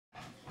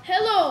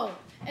Hello,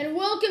 and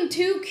welcome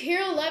to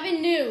KARE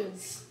 11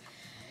 News.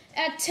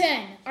 At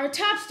 10, our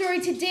top story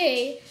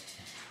today,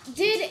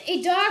 did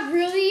a dog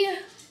really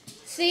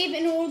save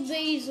an old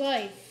lady's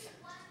life?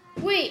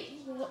 Wait,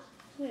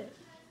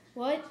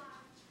 what?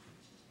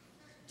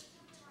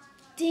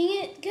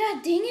 Dang it,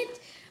 God dang it.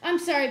 I'm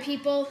sorry,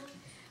 people.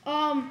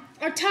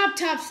 Our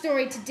top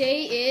story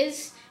today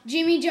is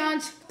Jimmy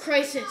John's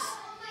crisis.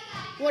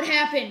 What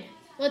happened?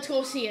 Let's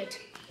go see it.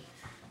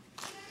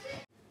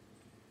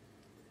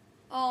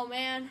 Oh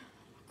man,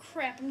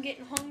 crap, I'm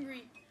getting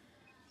hungry.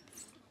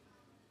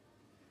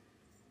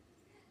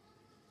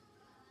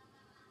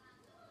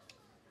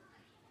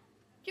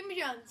 Jimmy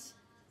John's,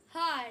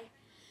 hi.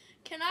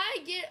 Can I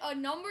get a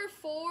number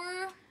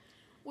 4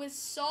 with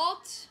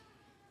salt?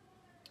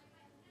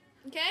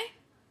 Okay?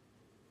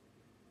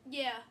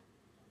 Yeah.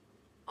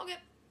 Okay,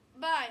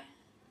 bye.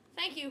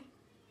 Thank you.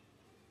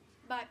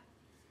 Bye.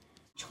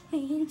 Put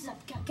your hands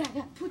up,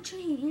 gaga. Put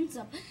your hands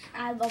up.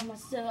 I love my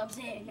subs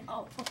and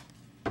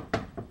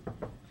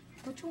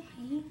Put your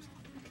hands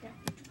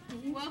up.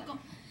 Welcome.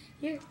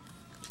 Here.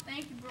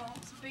 Thank you, bro.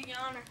 It's a big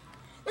honor.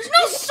 There's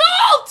no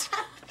salt!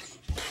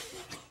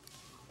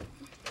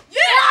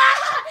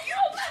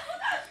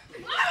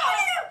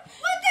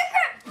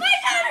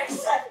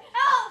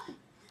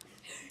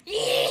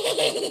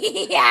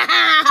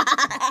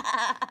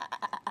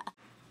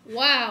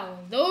 Wow,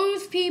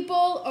 those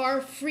people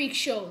are freak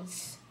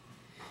shows.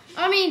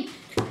 I mean,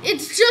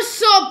 it's just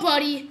salt,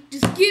 buddy.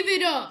 Just give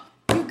it up.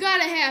 You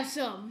gotta have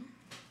some.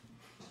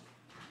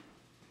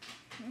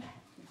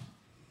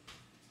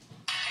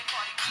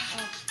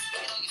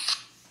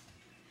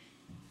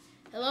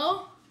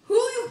 Hello? Who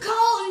you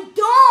calling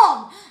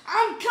dumb?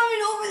 I'm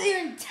coming over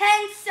there in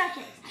 10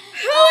 seconds.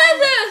 Who is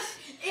this?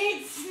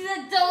 It's the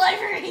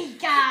delivery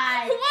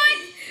guy. What?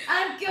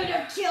 I'm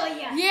gonna kill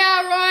you.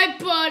 Yeah, right,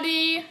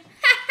 buddy.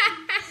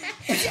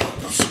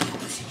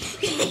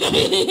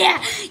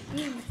 Yeah.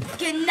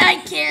 Good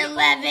night, KARE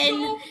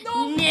 11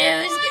 No,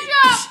 News. my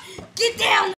job. Get down.